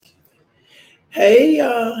Hey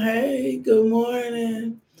y'all, hey, good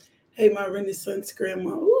morning. Hey, my Renaissance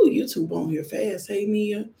grandma. Ooh, YouTube on here fast. Hey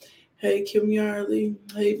Nia. Hey Kim Yarley.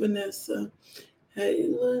 Hey Vanessa. Hey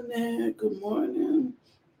Lynette. Good morning.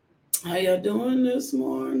 How y'all doing this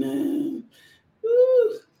morning?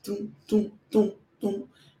 Ooh, dum, dum, dum, dum.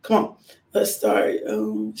 Come on, let's start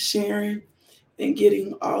sharing and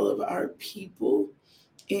getting all of our people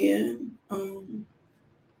in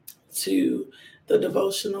to the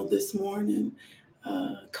devotional this morning.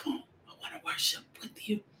 Come on, I want to worship with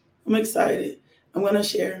you. I'm excited. I'm going to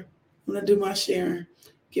share. I'm going to do my sharing,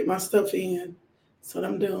 get my stuff in. That's what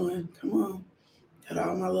I'm doing. Come on. Got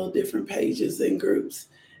all my little different pages and groups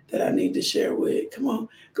that I need to share with. Come on.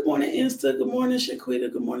 Good morning, Insta. Good morning,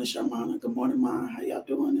 Shaquita. Good morning, Sharmana. Good morning, Ma. How y'all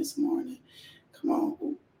doing this morning? Come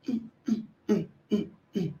on. Mm, mm, mm, mm,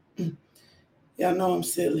 mm, mm. Y'all know I'm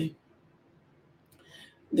silly.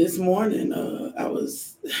 This morning, I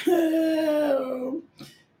was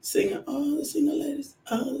singing, oh, the single ladies,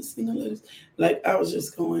 oh, the single ladies. Like I was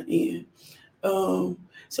just going in. So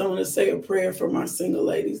I'm going to say a prayer for my single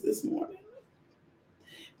ladies this morning.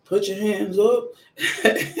 Put your hands up.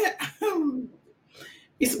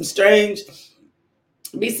 be some strange,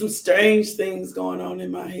 be some strange things going on in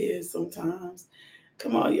my head sometimes.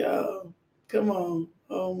 Come on, y'all. Come on.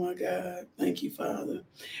 Oh my God. Thank you, Father.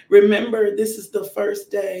 Remember, this is the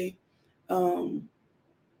first day. Um,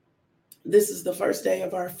 This is the first day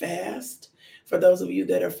of our fast. For those of you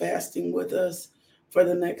that are fasting with us for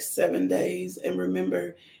the next 7 days, and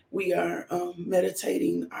remember, we are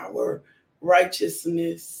meditating our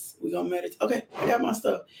righteousness. We're gonna meditate. Okay, I got my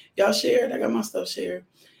stuff. Y'all shared. I got my stuff shared.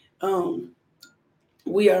 Um,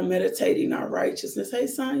 we are meditating our righteousness. Hey,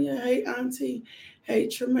 Sonia. Hey, Auntie. Hey,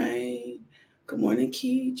 Tremaine. Good morning,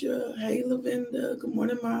 Keidra. Hey, Lavinda. Good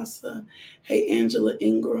morning, Masa. Hey, Angela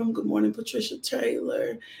Ingram. Good morning, Patricia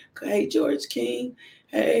Taylor. Hey, George King.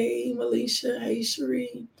 Hey, Melisha. Hey,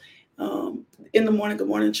 Cherie. Um, in the morning, good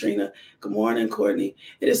morning, Trina. Good morning, Courtney.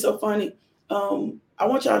 It is so funny. I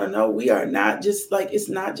want y'all to know we are not just like, it's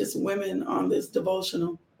not just women on this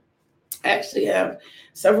devotional. I actually have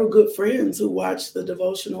several good friends who watch the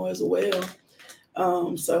devotional as well.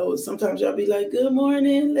 So sometimes y'all be like, "Good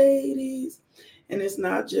morning, ladies," and um, it's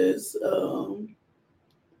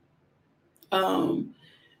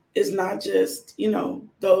not just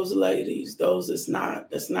those ladies. Those it's not.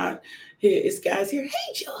 That's not here. It's guys here.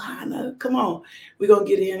 Hey, Johanna, come on. We're gonna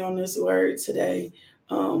get in on this word today.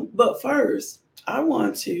 But first, I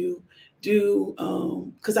want to do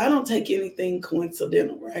because I don't take anything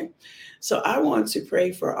coincidental, right? So I want to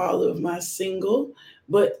pray for all of my single,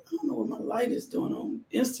 but I don't know what my light is doing on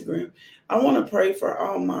Instagram. I want to pray for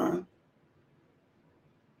all my,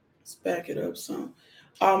 let's back it up some,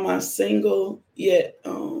 all my single yet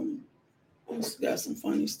it's got some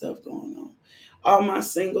funny stuff going on. All my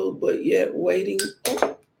single but yet waiting. Oh,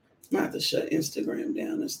 I'm gonna have to shut Instagram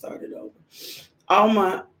down and start it over. All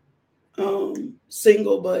my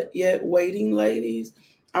single but yet waiting ladies.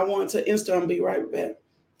 I want to Insta and be right back.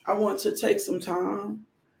 I want to take some time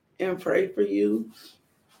and pray for you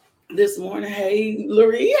this morning. Hey,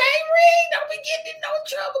 Loree. Hey, Ree. Don't be getting in no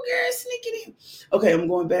trouble, girl. Sneaking in. Okay, I'm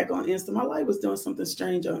going back on Insta. My light was doing something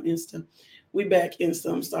strange on Insta. We back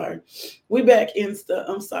Insta. I'm sorry. We back Insta.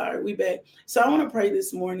 I'm sorry. We back. So I want to pray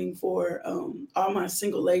this morning for all my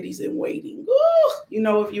single ladies in waiting. Ooh,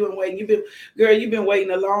 if you in waiting, you've been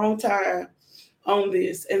waiting a long time on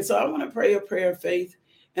this. And so I want to pray a prayer of faith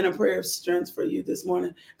and a prayer of strength for you this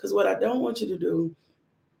morning. Because what I don't want you to do,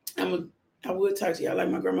 I'm a, I would talk to y'all like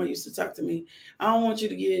my grandma used to talk to me. I don't want you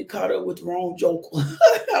to get caught up with the wrong joker.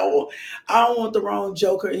 I don't want the wrong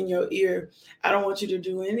joker in your ear. I don't want you to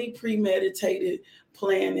do any premeditated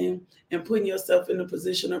planning and putting yourself in a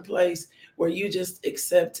position or place where you just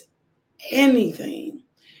accept anything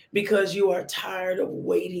because you are tired of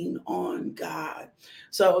waiting on God.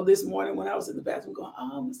 So this morning when I was in the bathroom going,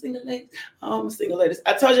 oh, I'm a single lady. Oh, I'm a single lady.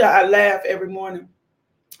 I told you I laugh every morning.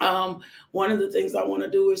 One of the things I want to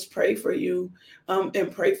do is pray for you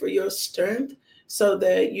and pray for your strength so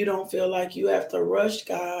that you don't feel like you have to rush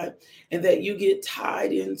God and that you get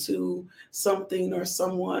tied into something or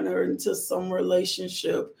someone or into some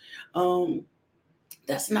relationship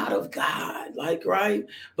that's not of God, like, right?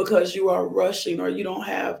 Because you are rushing or you don't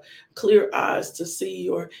have clear eyes to see,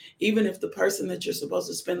 or even if the person that you're supposed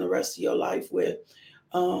to spend the rest of your life with,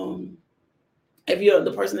 um, if you're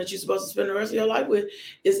the person that you're supposed to spend the rest of your life with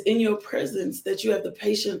is in your presence, that you have the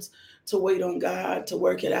patience to wait on God to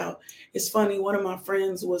work it out. It's funny, one of my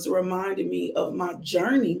friends was reminding me of my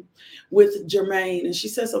journey with Jermaine, and she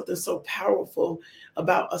said something so powerful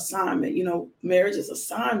about assignment. Marriage is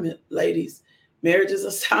assignment, ladies. Marriage is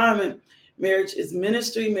assignment. Marriage is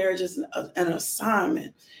ministry. Marriage is an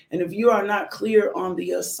assignment. And if you are not clear on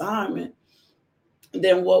the assignment,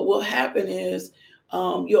 then what will happen is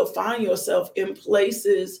you'll find yourself in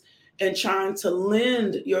places and trying to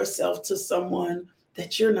lend yourself to someone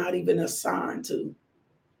that you're not even assigned to.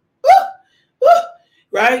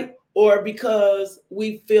 Right? Or because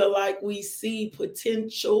we feel like we see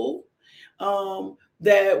potential,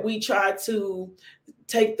 that we try to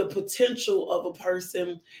take the potential of a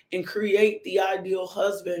person and create the ideal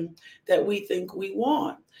husband that we think we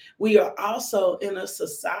want. We are also in a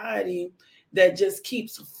society that just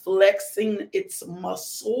keeps flexing its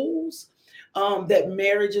muscles, that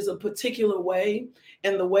marriage is a particular way,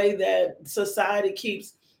 and the way that society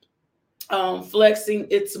keeps flexing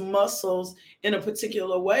its muscles in a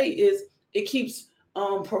particular way is it keeps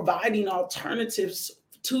providing alternatives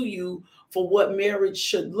to you for what marriage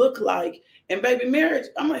should look like. And baby, marriage,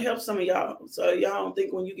 I'm gonna help some of y'all, so y'all don't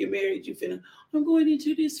think when you get married you finna, I'm going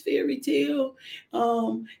into this fairy tale.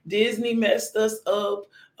 Disney messed us up.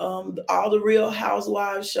 All the Real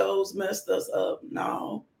Housewives shows messed us up.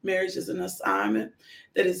 No, marriage is an assignment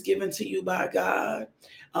that is given to you by God.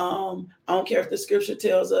 I don't care if the scripture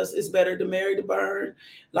tells us it's better to marry to burn.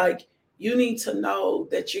 Like, you need to know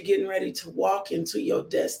that you're getting ready to walk into your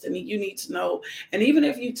destiny. You need to know. And even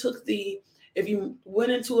if you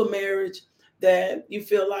went into a marriage that you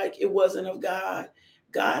feel like it wasn't of God,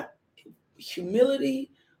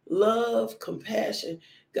 humility, love, compassion,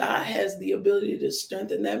 God has the ability to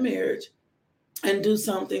strengthen that marriage and do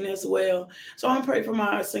something as well. So I'm praying for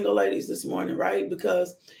my single ladies this morning, right?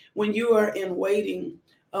 Because when you are in waiting,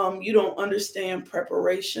 you don't understand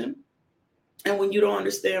preparation. And when you don't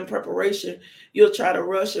understand preparation, you'll try to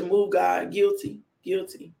rush and move God. Guilty,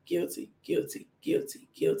 guilty, guilty, guilty, guilty,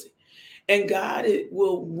 guilty. And God, it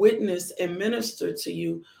will witness and minister to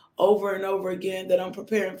you over and over again that I'm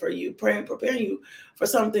preparing for you, preparing you for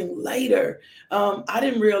something later. I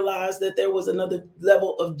didn't realize that there was another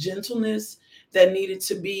level of gentleness that needed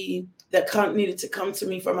to come to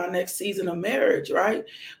me for my next season of marriage, right?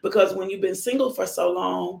 Because when you've been single for so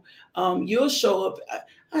long, you'll show up.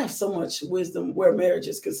 I have so much wisdom where marriage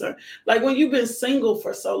is concerned. Like, when you've been single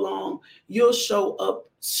for so long, you'll show up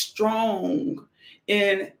strong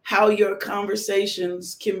in how your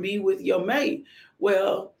conversations can be with your mate.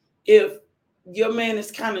 Well, if your man is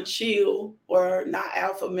kind of chill or not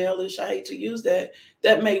alpha male-ish, I hate to use that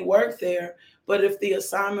may work there. But if the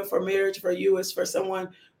assignment for marriage for you is for someone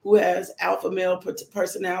who has alpha male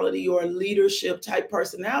personality or leadership type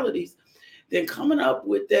personalities, then coming up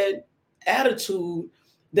with that attitude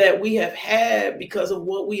that we have had because of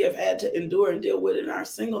what we have had to endure and deal with in our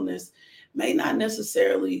singleness may not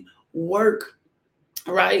necessarily work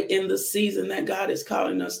right in the season that God is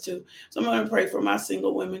calling us to. So I'm going to pray for my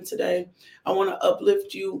single women today. I want to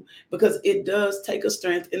uplift you because it does take a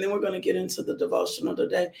strength. And then we're going to get into the devotional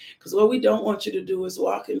today, because what we don't want you to do is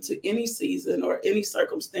walk into any season or any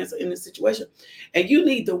circumstance or any situation, and you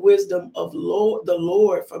need the wisdom of the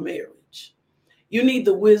Lord for marriage. You need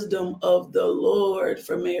the wisdom of the Lord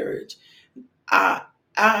for marriage. I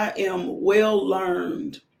am well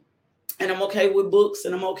learned, and I'm okay with books,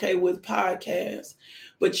 and I'm okay with podcasts,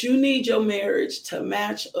 but you need your marriage to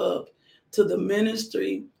match up to the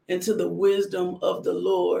ministry and to the wisdom of the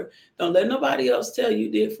Lord. Don't let nobody else tell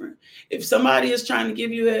you different. If somebody is trying to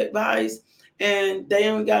give you advice and they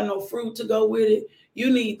ain't got no fruit to go with it,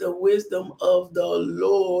 you need the wisdom of the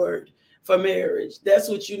Lord for marriage. That's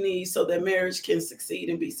what you need so that marriage can succeed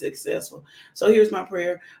and be successful. So here's my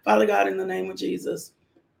prayer. Father God, in the name of Jesus,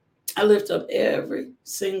 I lift up every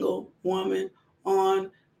single woman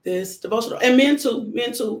on this devotional, and men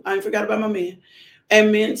too. I ain't forgot about my men,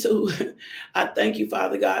 and men too. I thank you,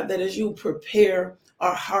 Father God, that as you prepare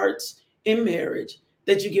our hearts in marriage,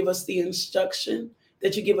 that you give us the instruction,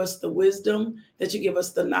 that you give us the wisdom, that you give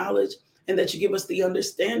us the knowledge, and that you give us the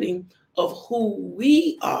understanding of who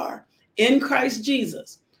we are in Christ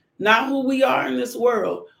Jesus, not who we are in this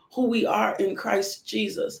world, who we are in Christ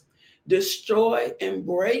Jesus. Destroy and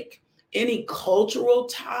break any cultural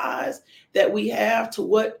ties that we have to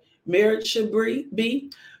what marriage should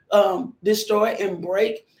be. Destroy and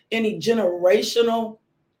break any generational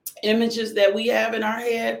images that we have in our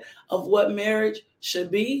head of what marriage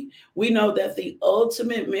should be. We know that the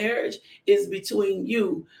ultimate marriage is between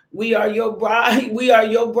you. We are your bride. We are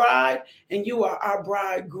your bride, and you are our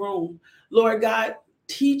bridegroom. Lord God,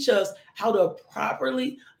 teach us how to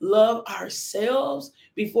properly love ourselves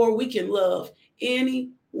before we can love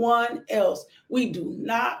anyone else. We do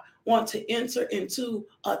not want to enter into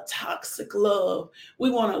a toxic love.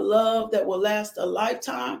 We want a love that will last a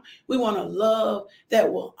lifetime. We want a love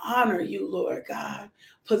that will honor you, Lord God.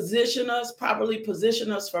 Properly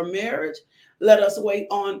position us for marriage. Let us wait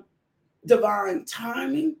on divine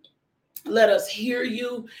timing. Let us hear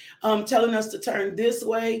you telling us to turn this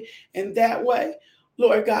way and that way.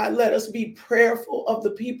 Lord God, let us be prayerful of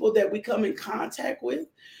the people that we come in contact with.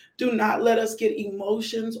 Do not let us get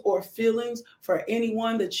emotions or feelings for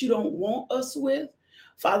anyone that you don't want us with.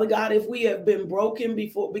 Father God, if we have been broken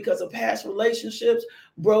before because of past relationships,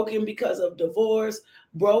 broken because of divorce,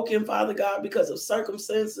 broken, Father God, because of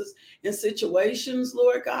circumstances and situations,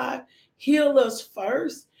 Lord God, heal us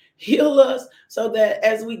first. Heal us so that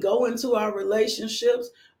as we go into our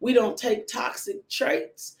relationships, we don't take toxic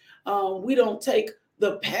traits. We don't take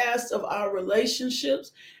the past of our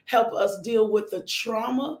relationships. Help us deal with the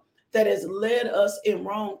trauma that has led us in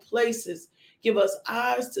wrong places. Give us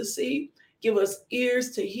eyes to see, give us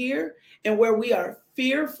ears to hear. And where we are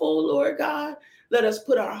fearful, Lord God, let us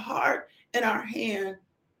put our heart and our hand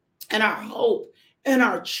and our hope and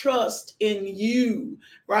our trust in you,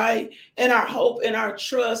 right? And our hope and our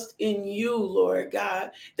trust in you, Lord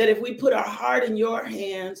God, that if we put our heart in your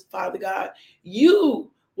hands, Father God, you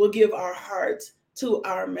will give our hearts to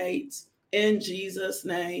our mates. In Jesus'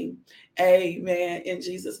 name, amen. In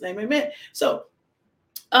Jesus' name, amen. So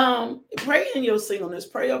pray in your singleness,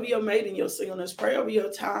 pray over your mate in your singleness, pray over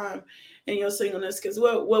your time in your singleness, because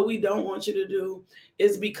what we don't want you to do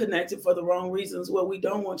is be connected for the wrong reasons. What we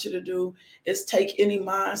don't want you to do is take any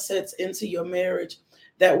mindsets into your marriage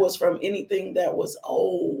that was from anything that was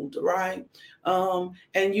old, right?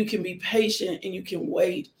 And you can be patient and you can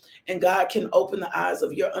wait, and God can open the eyes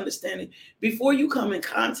of your understanding before you come in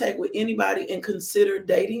contact with anybody and consider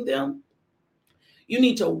dating them. You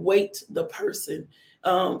need to weight the person.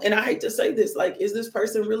 And I hate to say this, like, is this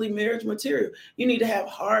person really marriage material? You need to have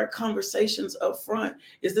hard conversations up front.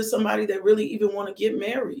 Is this somebody that really even want to get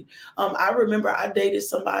married? I remember I dated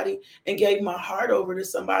somebody and gave my heart over to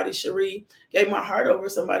somebody, Cherie, gave my heart over to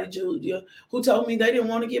somebody, Julia, who told me they didn't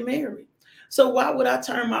want to get married. So why would I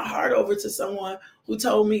turn my heart over to someone who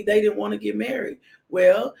told me they didn't want to get married?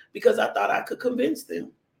 Well, because I thought I could convince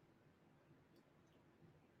them.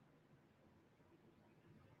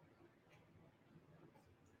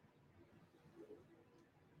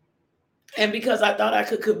 And because I thought I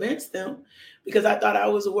could convince them, because I thought I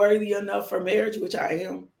was worthy enough for marriage, which I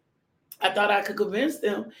am, I thought I could convince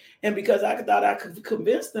them. And because I thought I could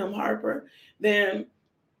convince them, Harper, then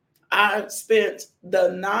I spent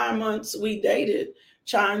the 9 months we dated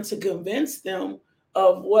trying to convince them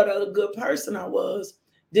of what a good person I was.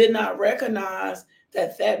 Did not recognize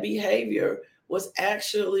that that behavior was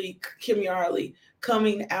actually, Kim Yarley,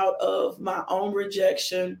 coming out of my own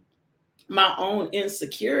rejection, my own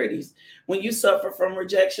insecurities. When you suffer from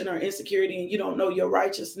rejection or insecurity and you don't know your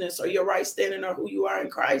righteousness or your right standing or who you are in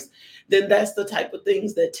Christ, then that's the type of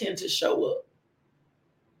things that tend to show up.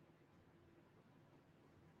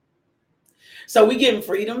 So we getting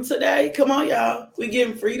freedom today. Come on, y'all. We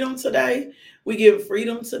getting freedom today. We getting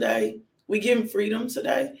freedom today. We getting freedom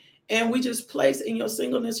today. And we just place in your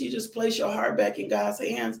singleness, you just place your heart back in God's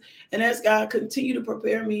hands. And as God continue to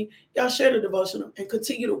prepare me, y'all share the devotional and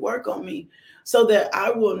continue to work on me so that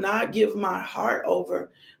I will not give my heart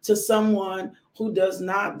over to someone who does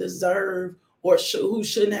not deserve or who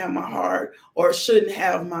shouldn't have my heart or shouldn't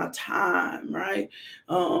have my time, right?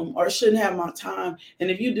 Or shouldn't have my time. And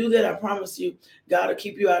if you do that, I promise you, God will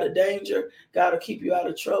keep you out of danger. God will keep you out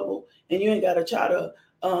of trouble. And you ain't got to try to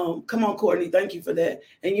come on, Courtney, thank you for that.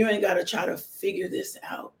 And you ain't got to try to figure this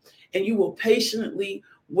out. And you will patiently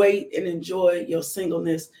wait and enjoy your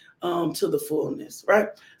singleness to the fullness, right?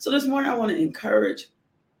 So this morning I want to encourage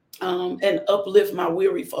and uplift my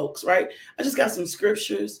weary folks, right? I just got some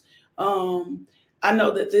scriptures. I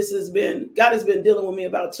know that God has been dealing with me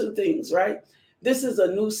about two things, right? This is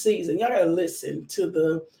a new season. Y'all got to listen to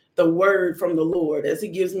the word from the Lord as he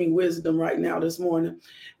gives me wisdom right now this morning.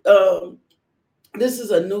 This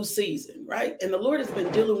is a new season, right? And the Lord has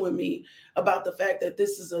been dealing with me about the fact that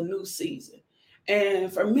this is a new season.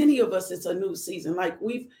 And for many of us, it's a new season. Like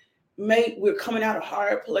we're coming out of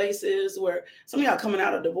hard places where some of y'all coming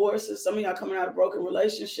out of divorces, some of y'all coming out of broken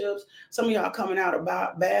relationships, some of y'all coming out of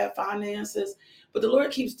bad finances. But the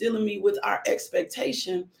Lord keeps dealing me with our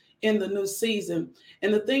expectation in the new season.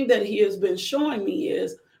 And the thing that he has been showing me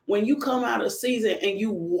is when you come out of season and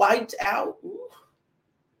you wiped out,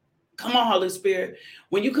 come on, Holy Spirit.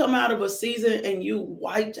 When you come out of a season and you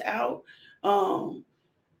wiped out, hold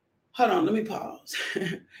on, let me pause.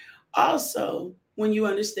 Also, when you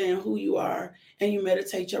understand who you are and you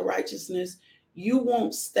meditate your righteousness, you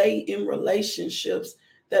won't stay in relationships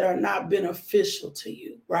that are not beneficial to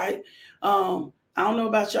you, right? I don't know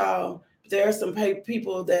about y'all, but there are some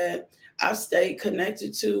people that I've stayed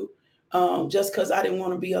connected to just because I didn't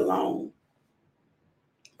want to be alone,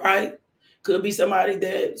 right? Could be somebody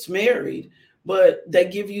that's married, but they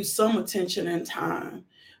give you some attention and time.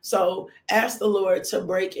 So ask the Lord to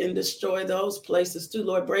break and destroy those places too.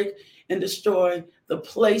 Lord, break and destroy the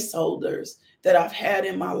placeholders that I've had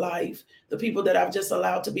in my life, the people that I've just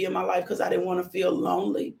allowed to be in my life because I didn't want to feel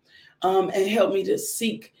lonely, and help me to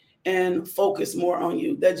seek and focus more on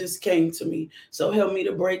you. That just came to me. So help me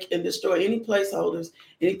to break and destroy any placeholders,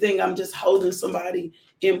 anything I'm just holding somebody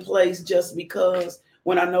in place just because,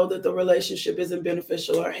 when I know that the relationship isn't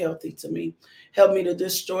beneficial or healthy to me. Help me to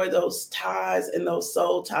destroy those ties and those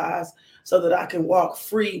soul ties so that I can walk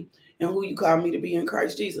free in who you call me to be in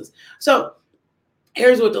Christ Jesus. So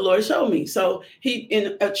here's what the Lord showed me. So he,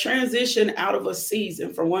 in a transition out of a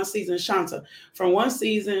season, from one season, Shanta, from one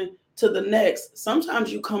season to the next,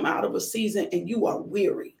 sometimes you come out of a season and you are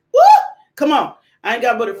weary. Woo! Come on. I ain't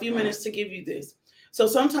got but a few minutes to give you this. So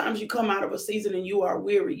sometimes you come out of a season and you are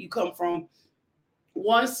weary. You come from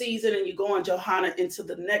one season and you go on Johanna into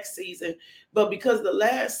the next season, but because the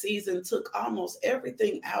last season took almost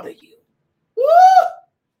everything out of you. Woo!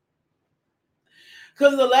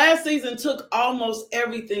 Because the last season took almost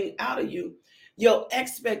everything out of you. Your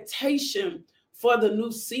expectation for the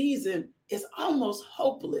new season is almost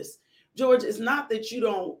hopeless. George, it's not that you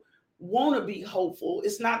don't want to be hopeful.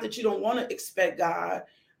 It's not that you don't want to expect God.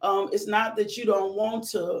 It's not that you don't want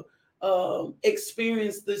to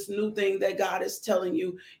experience this new thing that God is telling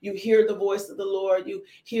you. You hear the voice of the Lord. You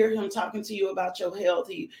hear him talking to you about your health.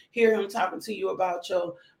 You hear him talking to you about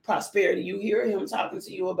your prosperity. You hear him talking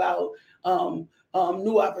to you about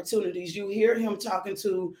new opportunities. You hear him talking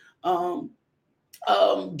to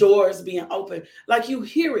doors being open. Like, you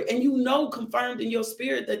hear it and you know, confirmed in your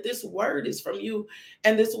spirit, that this word is from you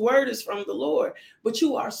and this word is from the Lord. But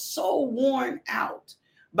you are so worn out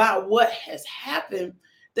by what has happened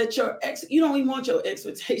that you don't even want your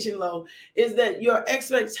expectation low. Is that your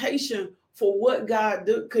expectation for what God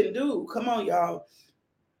can do? Come on, y'all.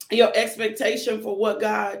 Your expectation for what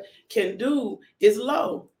God can do is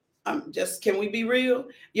low. Can we be real?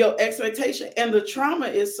 Your expectation, and the trauma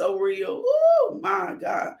is so real. Oh my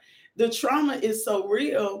God. The trauma is so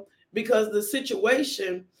real because the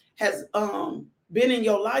situation has been in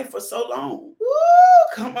your life for so long.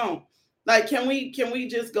 Woo, come on. Like, can we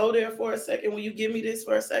just go there for a second? Will you give me this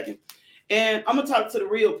for a second? And I'm gonna talk to the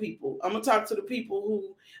real people. I'm gonna talk to the people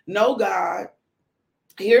who know God,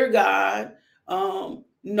 hear God,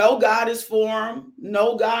 know God is for them,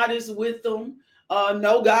 know God is with them,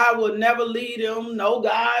 know God will never lead them, know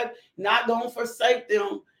God not gonna forsake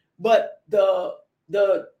them. But the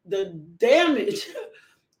damage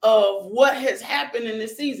of what has happened in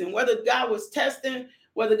this season, whether God was testing,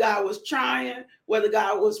 whether God was trying, whether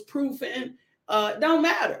God was proofing, don't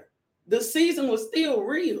matter. The season was still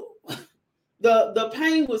real. The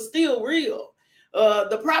pain was still real.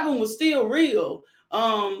 The problem was still real.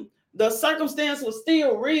 The circumstance was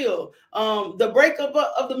still real. The breakup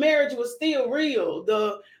of the marriage was still real.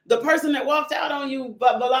 The person that walked out on you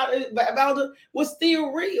was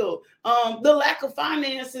still real. The lack of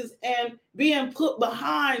finances and being put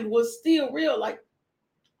behind was still real. Like,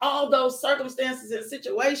 all those circumstances and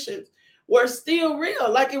situations were still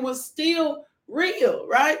real. Like, it was still real,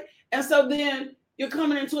 right? And so then you're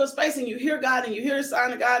coming into a space and you hear God and you hear the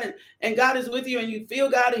sign of God, and God is with you, and you feel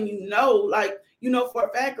God, and you know for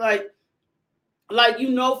a fact,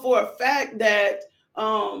 for a fact that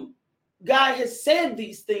God has said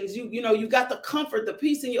these things. You got the comfort, the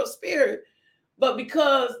peace in your spirit. But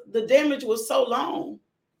because the damage was so long,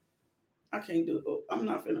 I can't do it. Oh, I'm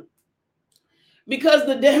not finna. Because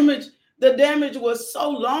the damage was so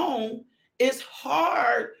long, it's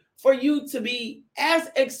hard for you to be as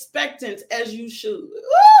expectant as you should.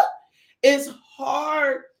 It's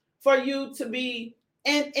hard for you to be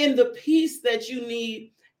in the peace that you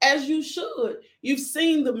need as you should. You've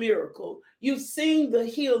seen the miracle. You've seen the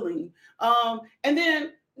healing. And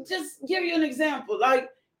then just give you an example, like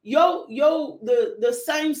the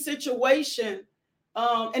same situation.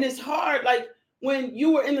 And it's hard, like, when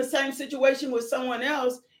you were in the same situation with someone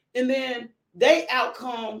else, and then their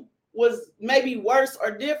outcome was maybe worse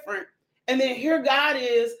or different. And then here God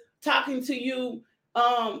is talking to you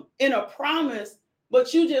in a promise,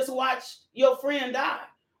 but you just watched your friend die,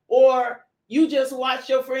 or you just watched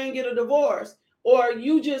your friend get a divorce, or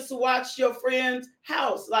you just watched your friend's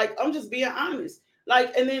house. Like, I'm just being honest.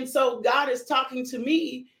 Like, and then so God is talking to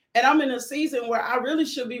me, and I'm in a season where I really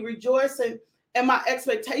should be rejoicing, and my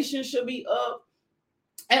expectations should be up,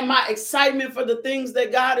 And my excitement for the things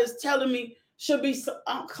that God is telling me should be so,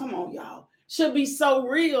 oh, come on, y'all, should be so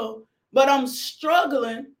real. But I'm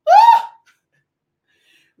struggling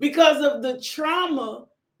because of the trauma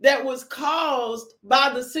that was caused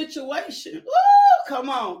by the situation. Woo! Come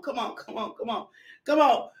on, come on, come on, come on, come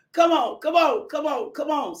on, come on, come on, come on, come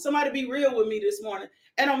on. Somebody be real with me this morning.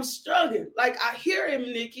 And I'm struggling. Like, I hear him,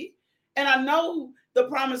 Nikki, and I know the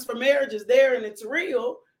promise for marriage is there and it's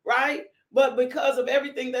real, right? But because of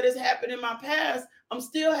everything that has happened in my past, I'm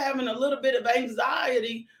still having a little bit of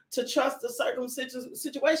anxiety to trust the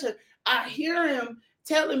situation. I hear him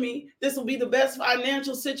telling me this will be the best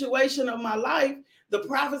financial situation of my life. The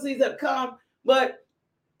prophecies have come, but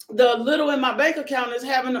the little in my bank account is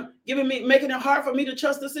making it hard for me to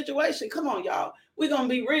trust the situation. Come on, y'all. We're going to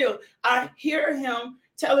be real. I hear him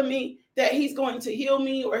telling me that he's going to heal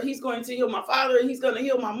me, or he's going to heal my father, and he's going to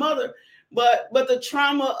heal my mother. But the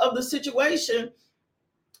trauma of the situation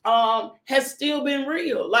has still been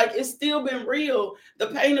real. Like, it's still been real. The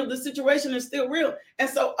pain of the situation is still real. And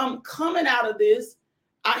so I'm coming out of this.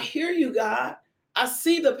 I hear you, God. I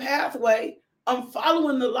see the pathway. I'm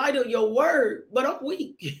following the light of your word, but I'm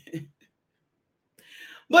weak.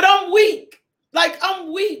 But I'm weak. Like,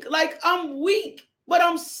 I'm weak. Like, I'm weak. But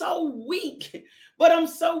I'm so weak. But I'm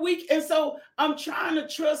so weak. And so I'm trying to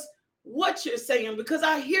trust what you're saying, because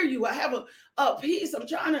I hear you. I have a peace. I'm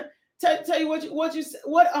trying to tell you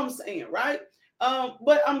what I'm saying, right?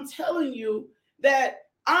 But I'm telling you that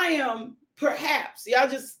I am, perhaps, y'all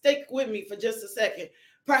just stick with me for just a second.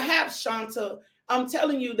 Perhaps, Shanta, I'm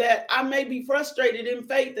telling you that I may be frustrated in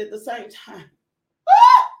faith at the same time.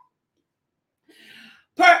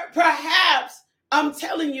 Perhaps I'm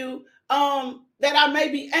telling you that I may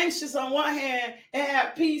be anxious on one hand and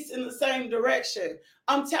have peace in the same direction.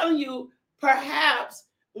 I'm telling you, perhaps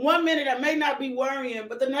one minute I may not be worrying,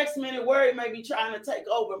 but the next minute worry may be trying to take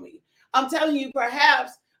over me. I'm telling you,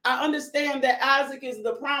 perhaps I understand that Isaac is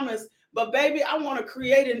the promise, but baby, I want to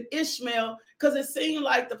create an Ishmael because it seems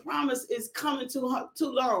like the promise is coming too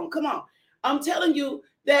long. Come on. I'm telling you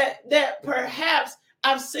that perhaps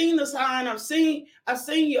I've seen the sign, I've seen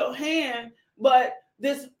your hand, but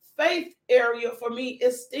this faith area for me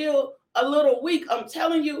is still a little weak. I'm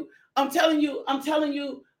telling you,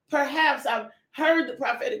 perhaps I've heard the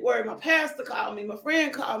prophetic word. My pastor called me, my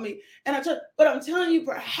friend called me, but I'm telling you,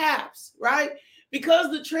 perhaps, right?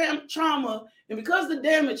 Because the trauma and because the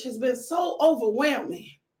damage has been so overwhelming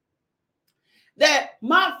that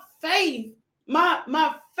my faith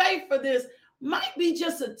for this might be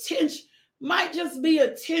just a tinge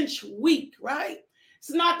weak, right? It's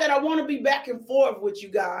not that I want to be back and forth with you,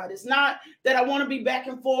 God. It's not that I want to be back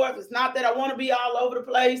and forth. It's not that I want to be all over the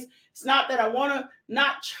place. It's not that I want to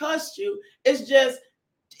not trust you. It's just,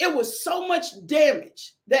 it was so much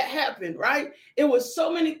damage that happened, right? It was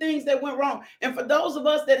so many things that went wrong. And for those of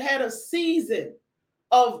us that had a season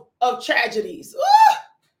of tragedies,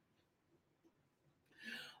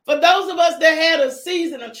 for those of us that had a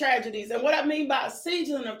season of tragedies, and what I mean by a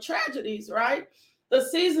season of tragedies, right? The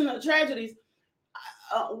season of tragedies,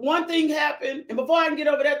 one thing happened, and before I can get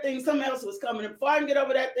over that thing, something else was coming. And before I can get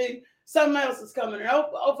over that thing, something else is coming. And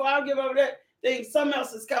before I get over that thing, something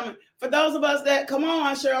else is coming. For those of us that, come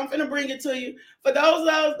on, sure, I'm finna bring it to you. For those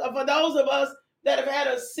of us that have had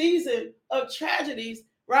a season of tragedies,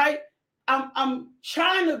 right? I'm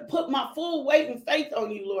trying to put my full weight and faith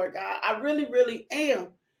on you, Lord God. I really, really am.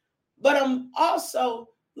 But I'm also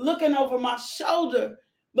looking over my shoulder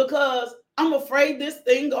because I'm afraid this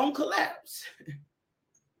thing gonna collapse.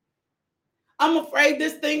 I'm afraid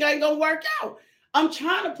this thing ain't gonna work out. I'm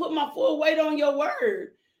trying to put my full weight on your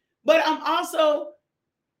word, but I'm also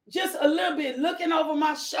just a little bit looking over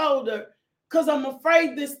my shoulder because I'm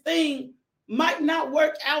afraid this thing might not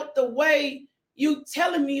work out the way you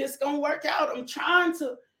telling me it's gonna work out. I'm trying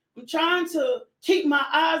to keep my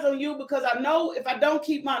eyes on you because I know if I don't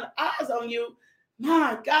keep my eyes on you,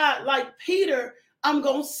 my God, like Peter, I'm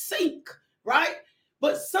gonna sink, right?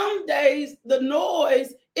 But some days the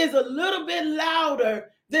noise is a little bit louder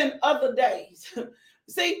than other days.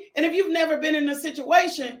 See, and if you've never been in a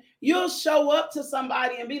situation, you'll show up to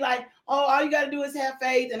somebody and be like, oh, all you got to do is have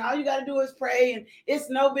faith and all you got to do is pray and it's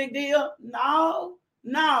no big deal.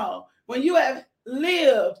 No. When you have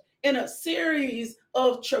lived in a series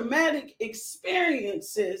of traumatic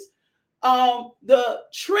experiences, the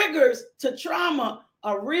triggers to trauma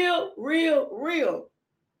are real.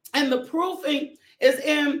 And the proofing is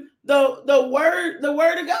in the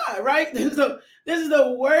word of God, right? This is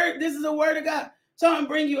the word of God. So I'm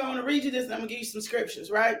going to read you this and I'm going to give you some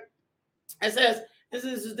scriptures, right? It says, This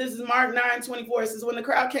is Mark 9:24. It says, when the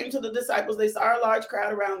crowd came to the disciples, they saw a large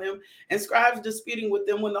crowd around them and scribes disputing with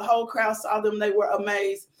them. When the whole crowd saw them, they were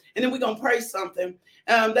amazed. And then we're going to pray something.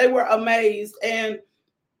 They were amazed and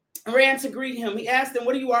ran to greet him. He asked them,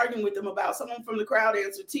 what are you arguing with them about? Someone from the crowd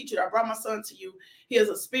answered, teacher, I brought my son to you. He has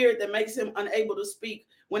a spirit that makes him unable to speak.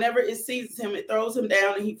 Whenever it seizes him, it throws him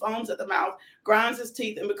down and he foams at the mouth, grinds his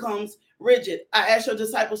teeth and becomes rigid. I asked your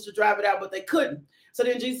disciples to drive it out, but they couldn't. So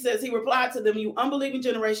then Jesus says, he replied to them, you unbelieving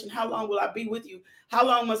generation, how long will I be with you? How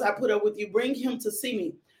long must I put up with you? Bring him to see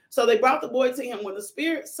me. So they brought the boy to him. When the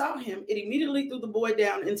spirit saw him, it immediately threw the boy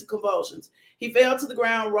down into convulsions. He fell to the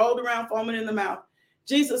ground, rolled around, foaming in the mouth.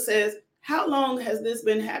 Jesus says, how long has this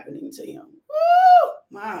been happening to him? Woo!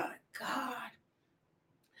 My God.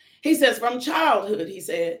 He says, from childhood, he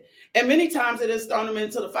said, and many times it has thrown them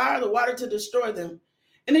into the fire, the water to destroy them.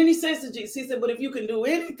 And then he says to Jesus, he said, but if you can do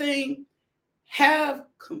anything, have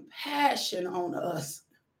compassion on us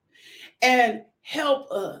and help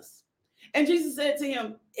us. And Jesus said to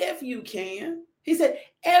him, if you can, he said,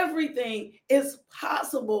 everything is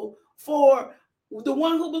possible for the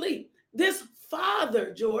one who believes. This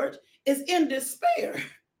father, George, is in despair,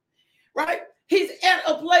 right? He's at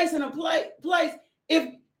a place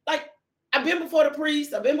if, like, I've been before the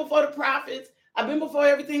priests, I've been before the prophets, I've been before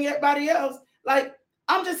everybody else. Like,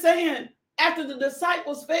 I'm just saying, after the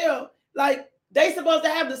disciples fell, like, they supposed to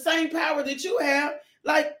have the same power that you have.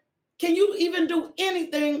 Like, can you even do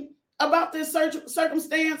anything about this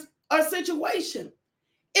circumstance or situation?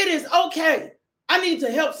 It is okay. I need to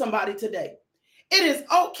help somebody today. It is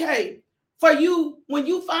okay for you when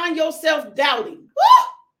you find yourself doubting. Woo!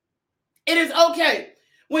 It is okay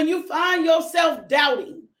when you find yourself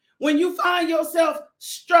doubting, when you find yourself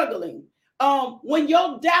struggling, when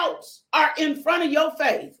your doubts are in front of your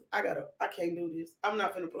faith. I can't do this. I'm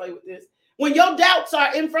not going to play with this. When your doubts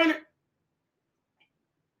are in front of,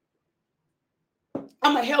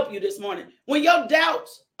 I'm going to help you this morning. When your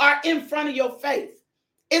doubts are in front of your faith,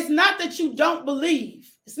 it's not that you don't believe.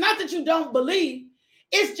 It's not that you don't believe.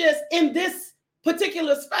 It's just in this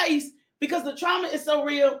particular space, because the trauma is so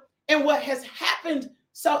real and what has happened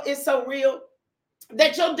is so real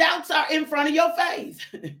that your doubts are in front of your faith.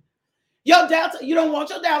 Your doubts, you don't want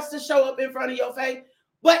your doubts to show up in front of your faith.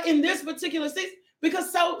 But in this particular season,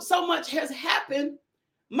 because so much has happened,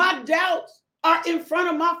 my doubts are in front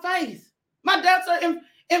of my faith. My doubts are in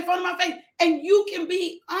front of my faith. And you can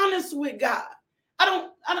be honest with God.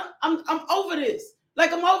 I'm over this.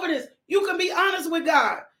 Like, I'm over this. You can be honest with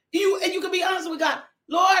God. You can be honest with God.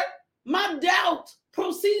 Lord, my doubt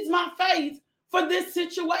precedes my faith for this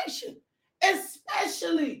situation,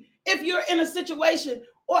 especially if you're in a situation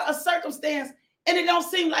or a circumstance and it don't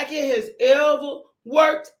seem like it has ever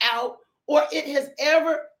worked out, or it has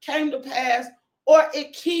ever came to pass, or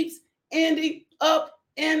it keeps ending up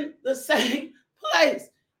in the same place.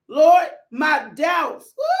 Lord, my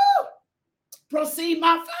doubts precede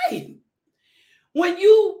my faith. When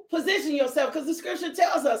you position yourself, because the scripture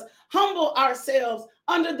tells us, humble ourselves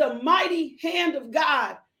under the mighty hand of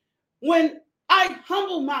God. When I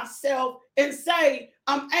humble myself and say,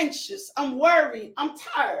 I'm anxious, I'm worried, I'm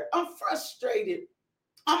tired, I'm frustrated,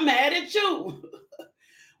 I'm mad at you.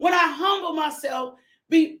 When I humble myself,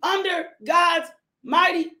 be under God's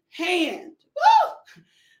mighty hand,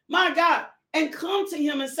 my God, and come to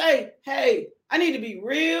him and say, hey, I need to be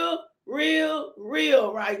real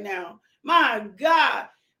right now. My God,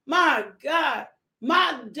 my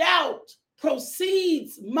doubt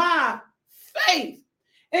precedes my faith.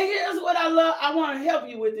 And here's what I want to help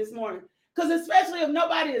you with this morning. Because especially if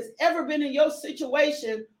nobody has ever been in your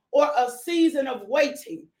situation or a season of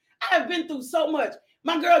waiting. I have been through so much.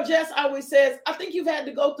 My girl Jess always says, I think you've had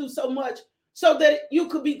to go through so much so that you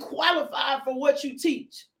could be qualified for what you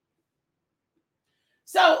teach.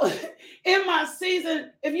 So in my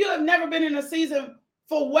season, if you have never been in a season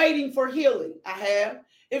for waiting for healing, I have.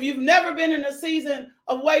 If you've never been in a season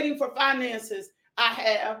of waiting for finances, I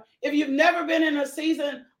have. If you've never been in a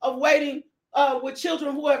season of waiting with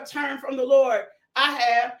children who have turned from the Lord, I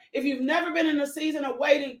have. If you've never been in a season of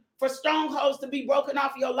waiting for strongholds to be broken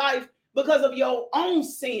off your life because of your own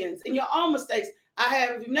sins and your own mistakes, I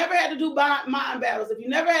have. If you've never had to do mind battles, if you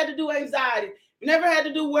never had to do anxiety, if you never had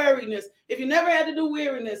to do worriness, if you never had to do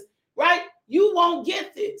weariness, right? You won't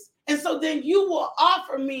get this. And so then you will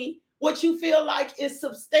offer me what you feel like is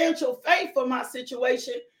substantial faith for my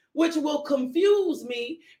situation, which will confuse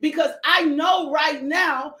me because I know right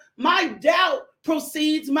now my doubt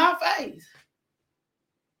precedes my faith.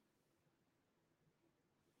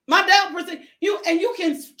 My doubt precedes you, and you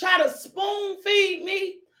can try to spoon feed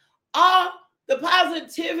me all the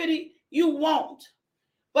positivity you want.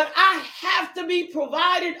 but I have to be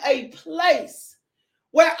provided a place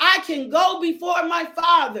where I can go before my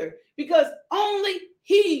Father, because only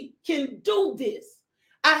He can do this.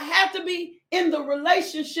 I have to be in the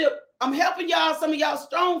relationship. I'm helping y'all, some of y'all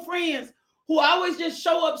strong friends who always just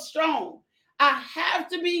show up strong. I have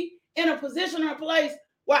to be in a position or a place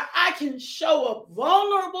where I can show up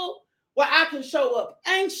vulnerable, where I can show up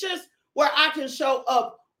anxious, where I can show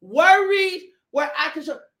up worried, where I can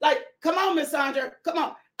show, like, come on, Miss Sandra, come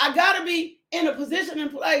on. I got to be in a position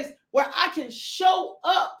and place where I can show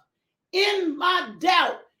up in my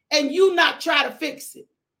doubt and you not try to fix it.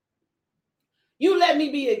 You let me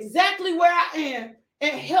be exactly where I am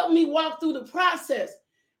and help me walk through the process,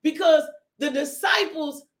 because the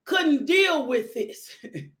disciples couldn't deal with this.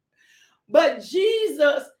 But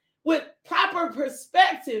Jesus, with proper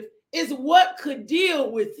perspective, is what could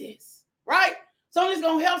deal with this, right? So I'm just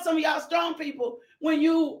going to help some of y'all strong people when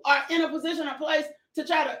you are in a position or place to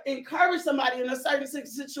try to encourage somebody in a certain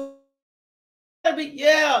situation.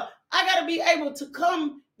 I got to be able to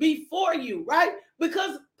come before you, right?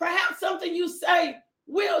 Because perhaps something you say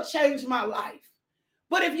will change my life.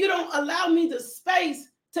 But if you don't allow me the space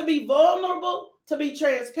to be vulnerable, to be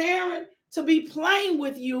transparent, to be plain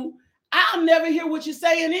with you, I'll never hear what you're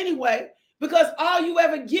saying anyway, because all you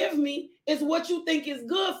ever give me is what you think is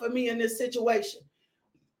good for me in this situation.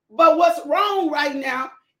 But what's wrong right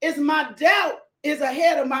now is my doubt is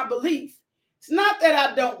ahead of my belief. It's not that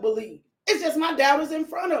I don't believe. It's just my doubt is in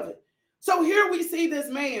front of it. So here we see this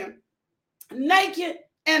man naked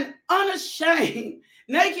and unashamed.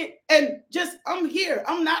 Naked and just, I'm here.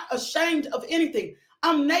 I'm not ashamed of anything.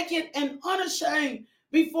 I'm naked and unashamed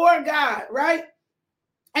before God, right?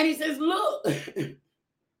 And he says, look,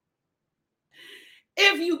 if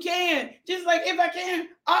you can, just like if I can,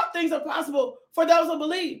 all things are possible for those who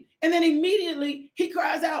believe. And then immediately he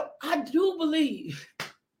cries out, I do believe.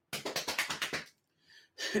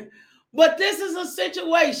 But this is a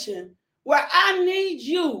situation where I need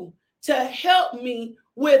you to help me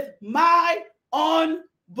with my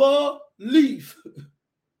unbelief.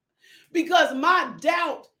 Because my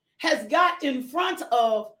doubt has got in front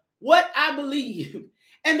of what I believe.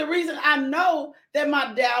 And the reason I know that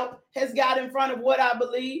my doubt has got in front of what I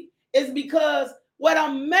believe is because what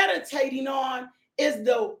I'm meditating on is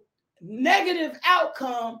the negative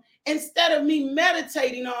outcome instead of me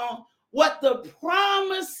meditating on what the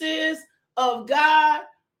promises of God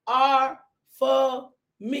are for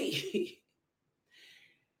me.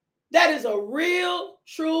 That is a real,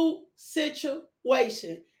 true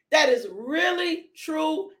situation. That is really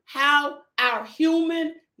true how our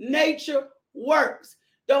human nature works.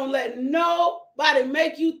 Don't let nobody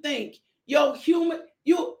make you think you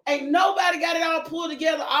ain't nobody got it all pulled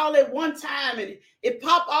together all at one time and it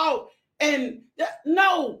pop out. And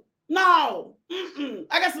no. I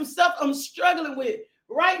got some stuff I'm struggling with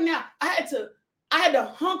right now. I had to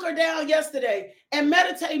hunker down yesterday and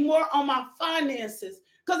meditate more on my finances,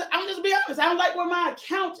 because I'm just be honest, I don't like where my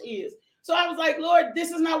account is. So I was like, Lord,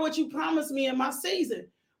 this is not what you promised me in my season.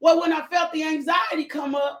 Well, when I felt the anxiety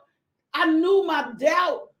come up, I knew my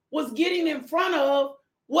doubt was getting in front of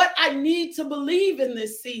what I need to believe in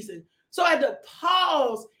this season. So I had to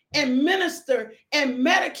pause and minister and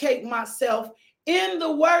medicate myself in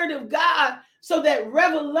the word of God, so that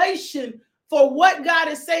revelation for what God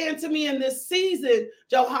is saying to me in this season,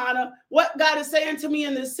 Johanna, what God is saying to me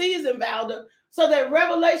in this season, Valda, so that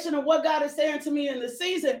revelation of what God is saying to me in this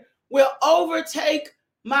season will overtake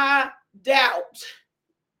my doubt.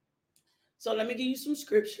 So let me give you some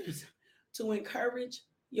scriptures to encourage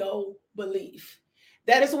your belief.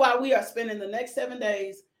 That is why we are spending the next 7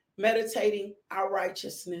 days meditating our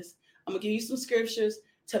righteousness. I'm going to give you some scriptures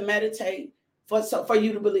to meditate for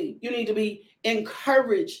you to believe. You need to be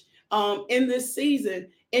encouraged in this season,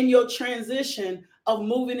 in your transition of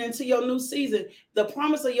moving into your new season. The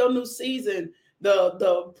promise of your new season,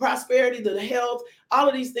 the prosperity, the health, all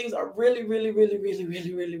of these things are really, really, really, really,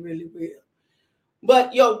 really, really, really real.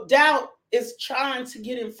 But your doubt is trying to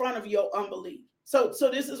get in front of your unbelief. So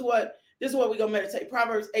this is what we're gonna meditate.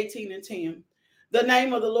 Proverbs 18:10. The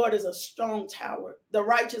name of the Lord is a strong tower. The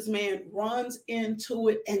righteous man runs into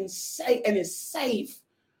it and is safe.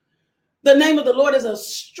 The name of the Lord is a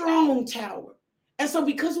strong tower. And so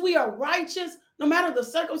because we are righteous, no matter the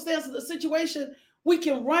circumstance of the situation, we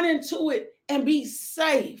can run into it and be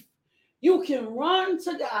safe. You can run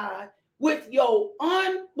to God with your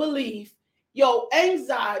unbelief, your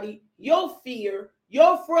anxiety, your fear,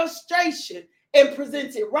 your frustration, and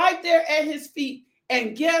present it right there at his feet.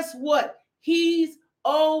 And guess what? He's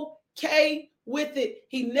okay with it.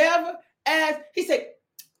 He never asked. He said,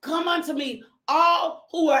 come unto me, all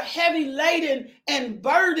who are heavy laden and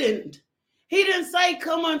burdened. He didn't say,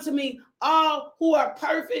 come unto me, all who are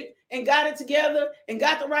perfect and got it together and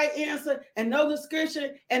got the right answer and know the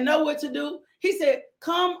scripture and know what to do. He said,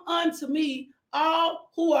 come unto me, all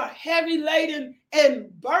who are heavy laden and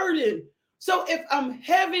burdened. So if I'm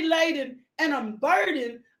heavy laden and I'm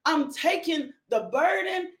burdened, I'm taking the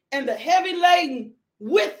burden and the heavy laden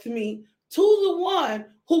with me to the one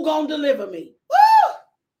who gonna deliver me. Woo!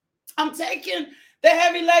 I'm taking the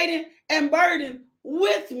heavy laden and burden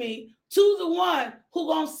with me to the one who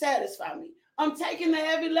gonna satisfy me. I'm taking the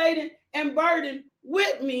heavy laden and burden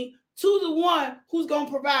with me to the one who's gonna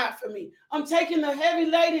provide for me. I'm taking the heavy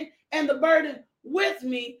laden and the burden with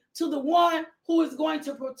me to the one who is going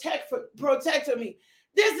to protect me.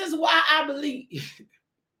 This is why I believe.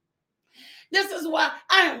 This is why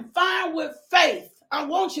I am fine with faith. I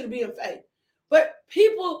want you to be in faith. But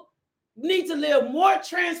people need to live more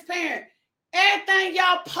transparent. Everything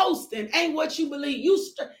y'all posting ain't what you believe.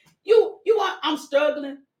 You want, I'm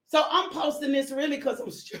struggling. So I'm posting this really because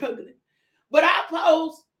I'm struggling. But I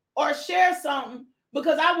post or share something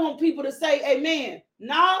because I want people to say amen.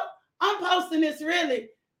 No, I'm posting this really.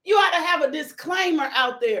 You ought to have a disclaimer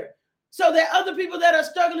out there so that other people that are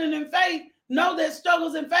struggling in faith know that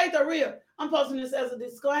struggles in faith are real. I'm posting this as a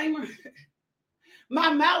disclaimer.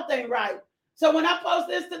 My mouth ain't right. So when I post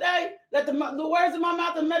this today, let the words of my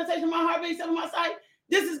mouth and meditation of my heart be set on my sight.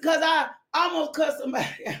 This is because I almost cut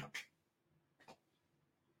somebody out.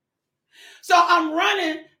 So I'm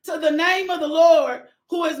running to the name of the Lord,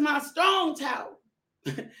 who is my strong tower,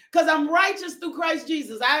 because I'm righteous through Christ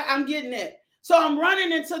Jesus. I'm getting that. So I'm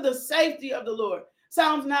running into the safety of the Lord.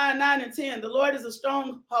 Psalms 9, 9, and 10. The Lord is a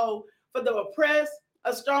stronghold for the oppressed,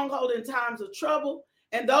 a stronghold in times of trouble.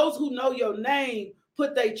 And those who know your name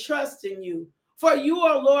put their trust in you. For you,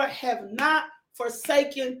 O Lord, have not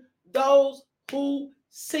forsaken those who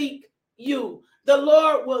seek you. The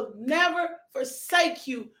Lord will never forsake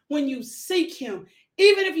you when you seek him,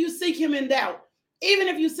 even if you seek him in doubt, even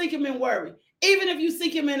if you seek him in worry, even if you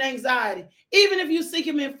seek him in anxiety, even if you seek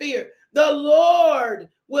him in fear. The Lord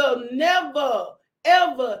will never,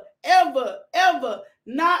 ever, ever, ever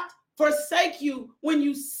not forsake you when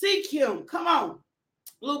you seek him. Come on.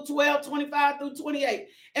 Luke 12, 25 through 28.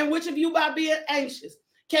 And which of you, by being anxious,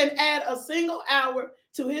 can add a single hour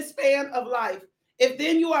to his span of life? If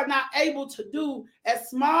then you are not able to do as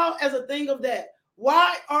small as a thing of that,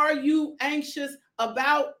 why are you anxious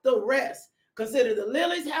about the rest? Consider the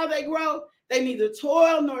lilies, how they grow. They neither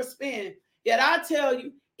toil nor spin. Yet I tell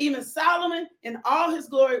you, even Solomon in all his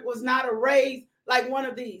glory was not arrayed like one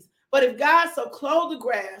of these. But if God so clothed the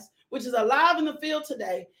grass, which is alive in the field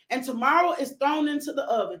today, and tomorrow is thrown into the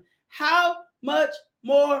oven, how much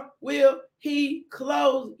more will he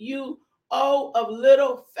clothe you, O of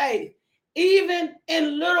little faith? Even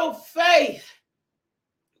in little faith,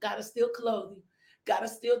 God to still clothe you. God to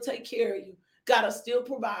still take care of you. God to still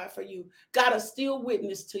provide for you. God to still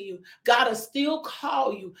witness to you. God to still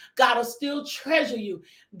call you. God to still treasure you.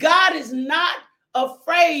 God is not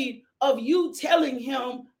afraid of you telling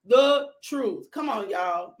him the truth. Come on,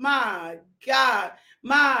 y'all. My God.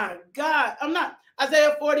 My God. I'm not.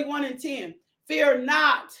 Isaiah 41 and 10. Fear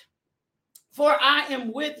not, for I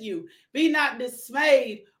am with you. Be not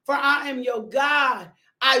dismayed, for I am your God.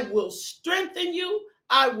 I will strengthen you.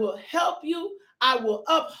 I will help you. I will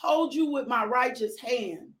uphold you with my righteous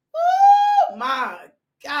hand. Oh, my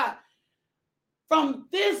God. From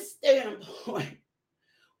this standpoint,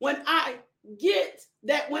 when I get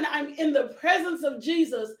that, when I'm in the presence of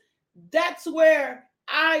Jesus, that's where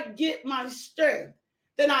I get my strength.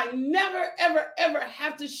 Then I never, ever, ever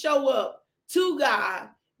have to show up to God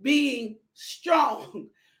being strong.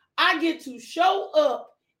 I get to show up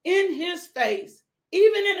in his face,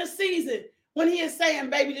 even in a season when he is saying,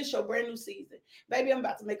 baby, this is your brand new season. Baby, I'm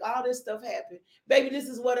about to make all this stuff happen. Baby, this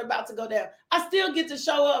is what about to go down. I still get to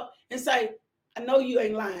show up and say, I know you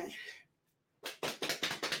ain't lying.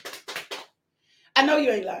 I know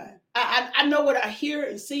you ain't lying. I know what I hear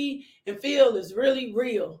and see and feel is really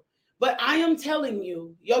real. But I am telling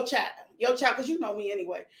you, your child, because you know me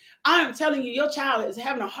anyway. I am telling you, your child is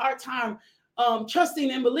having a hard time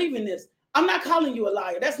trusting and believing this. I'm not calling you a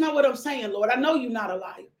liar. That's not what I'm saying, Lord. I know you're not a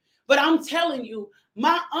liar. But I'm telling you,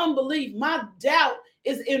 my unbelief, my doubt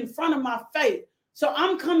is in front of my faith. So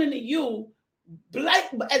I'm coming to you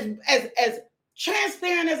as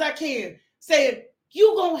transparent as I can, saying,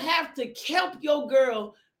 you're going to have to help your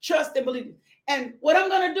girl trust and believe. And what I'm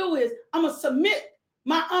going to do is I'm going to submit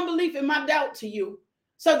my unbelief and my doubt to you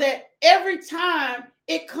so that every time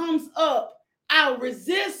it comes up, I'll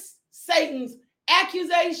resist Satan's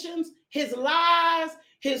accusations, his lies,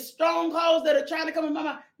 his strongholds that are trying to come in my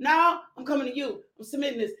mind. Now I'm coming to you. I'm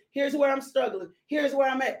submitting this. Here's where I'm struggling. Here's where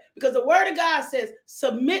I'm at. Because the word of God says,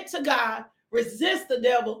 submit to God, resist the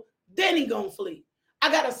devil, then he gonna flee.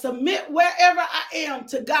 I got to submit wherever I am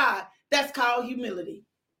to God. That's called humility.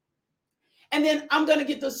 And then I'm going to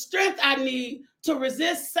get the strength I need to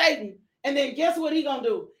resist Satan. And then guess what he going to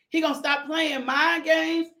do? He going to stop playing mind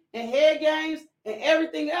games and head games and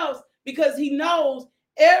everything else, because he knows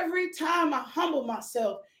every time I humble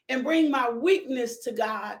myself and bring my weakness to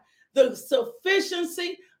God, the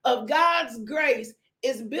sufficiency of God's grace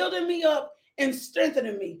is building me up and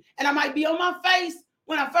strengthening me. And I might be on my face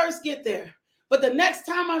when I first get there, but the next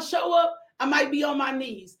time I show up, I might be on my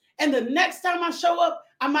knees. And the next time I show up,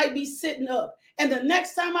 I might be sitting up. And the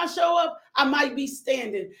next time I show up, I might be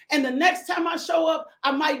standing. And the next time I show up,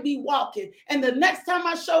 I might be walking. And the next time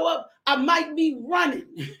I show up, I might be running.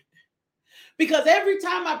 Because every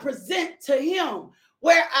time I present to him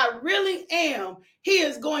where I really am, he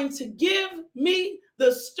is going to give me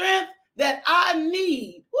the strength that I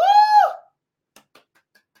need. Woo!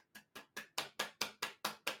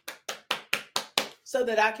 So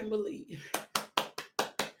that I can believe.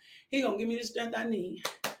 He's going to give me the strength I need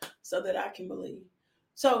so that I can believe.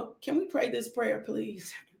 So can we pray this prayer,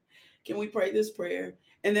 please? Can we pray this prayer?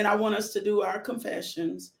 And then I want us to do our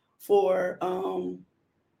confessions for, I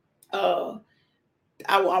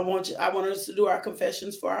want us to do our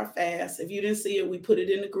confessions for our fast. If you didn't see it, we put it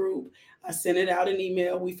in the group. I sent it out an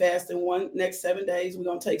email. We fast in next 7 days. We're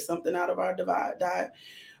going to take something out of our diet.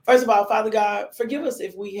 First of all, Father God, forgive us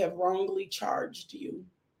if we have wrongly charged you.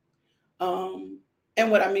 And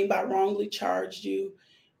what I mean by wrongly charged you,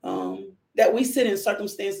 that we sit in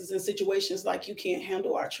circumstances and situations like you can't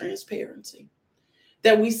handle our transparency.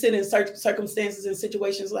 That we sit in circumstances and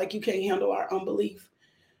situations like you can't handle our unbelief.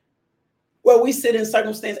 Where we sit in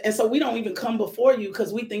circumstances, and so we don't even come before you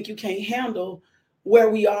because we think you can't handle where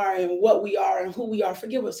we are and what we are and who we are.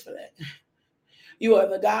 Forgive us for that. You are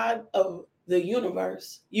the God of the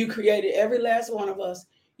universe. You created every last one of us.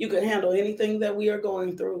 You can handle anything that we are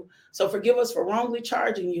going through. So forgive us for wrongly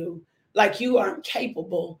charging you like you aren't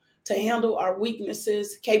capable to handle our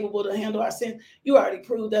weaknesses, capable to handle our sin. You already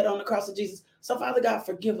proved that on the cross of Jesus. So Father God,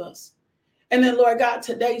 forgive us. And then Lord God,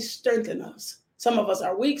 today strengthen us. Some of us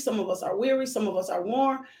are weak. Some of us are weary. Some of us are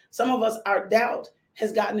worn. Some of us, our doubt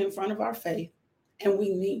has gotten in front of our faith, and we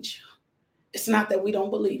need you. It's not that we don't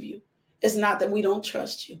believe you. It's not that we don't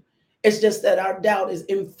trust you. It's just that our doubt is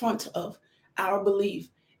in front of our belief.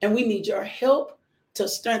 And we need your help to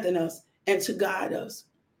strengthen us and to guide us.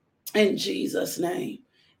 In Jesus' name,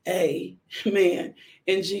 amen.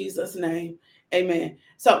 In Jesus' name, amen.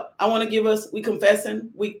 So I want to give us, we confessing,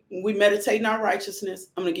 we meditate in our righteousness.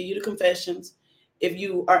 I'm going to give you the confessions. If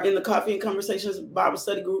you are in the Coffee and Conversations Bible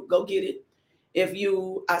study group, go get it.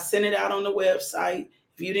 I sent it out on the website.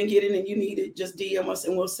 If you didn't get it and you need it, just DM us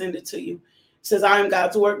and we'll send it to you. It says, I am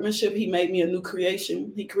God's workmanship. He made me a new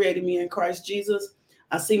creation. He created me in Christ Jesus.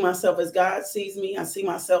 I see myself as God sees me. I see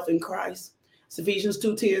myself in Christ. It's Ephesians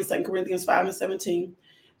 2:10, 2 Corinthians 5:17.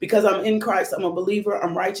 Because I'm in Christ, I'm a believer.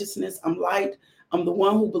 I'm righteousness. I'm light. I'm the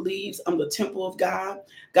one who believes. I'm the temple of God.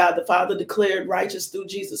 God the Father declared righteous through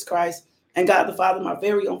Jesus Christ. And God the Father, my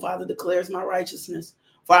very own Father, declares my righteousness.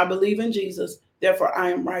 For I believe in Jesus. Therefore, I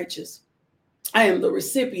am righteous. I am the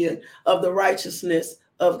recipient of the righteousness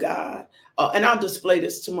of God. And I'll display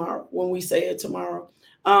this tomorrow when we say it tomorrow.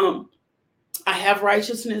 I have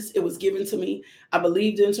righteousness. It was given to me. I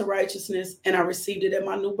believed into righteousness and I received it at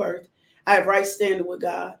my new birth. I have right standing with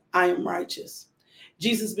God. I am righteous.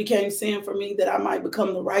 Jesus became sin for me that I might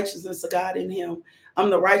become the righteousness of God in him. I'm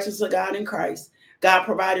the righteousness of God in Christ. God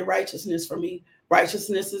provided righteousness for me.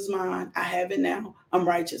 Righteousness is mine. I have it now. I'm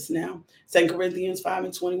righteous now. 2 Corinthians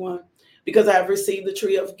 5:21. Because I have received the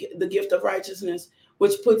tree of the gift of righteousness,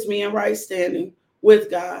 which puts me in right standing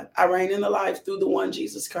with God. I reign in the life through the one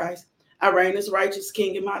Jesus Christ. I reign as righteous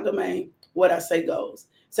king in my domain. What I say goes.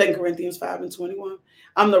 2 Corinthians 5:21.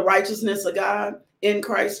 I'm the righteousness of God in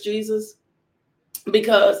Christ Jesus.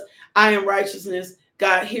 Because I am righteousness,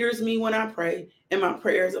 God hears me when I pray, and my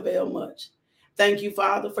prayers avail much. Thank you,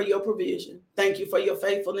 Father, for your provision. Thank you for your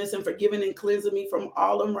faithfulness and forgiving and cleansing me from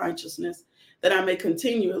all unrighteousness, that I may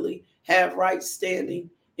continually have right standing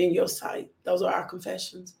in your sight. Those are our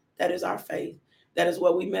confessions. That is our faith. That is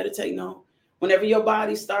what we meditate on. Whenever your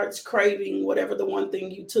body starts craving whatever the one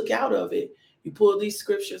thing you took out of it, you pull these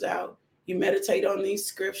scriptures out. You meditate on these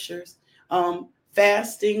scriptures.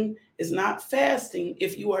 Fasting is not fasting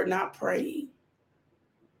if you are not praying.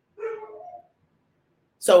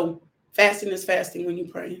 So fasting is fasting when you're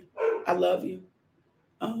praying. I love you.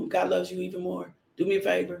 God loves you even more. Do me a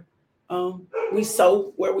favor. We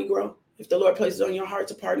sow where we grow. If the Lord places on your heart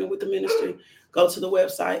to partner with the ministry, go to the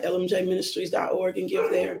website, lmjministries.org, and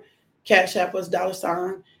give there. Cash App us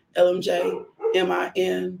 $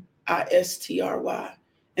 LMJMINISTRY.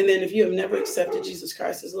 And then if you have never accepted Jesus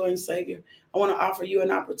Christ as Lord and Savior, I want to offer you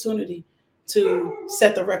an opportunity to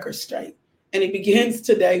set the record straight. And it begins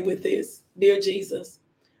today with this. Dear Jesus,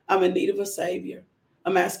 I'm in need of a Savior.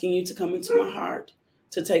 I'm asking you to come into my heart,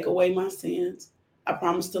 to take away my sins. I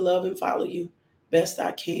promise to love and follow you best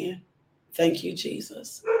I can. Thank you,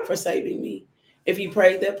 Jesus, for saving me. If you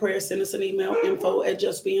prayed that prayer, send us an email,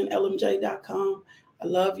 info@justbeinglmj.com. I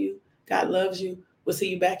love you. God loves you. We'll see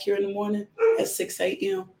you back here in the morning at 6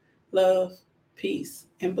 a.m. Love, peace,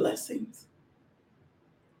 and blessings.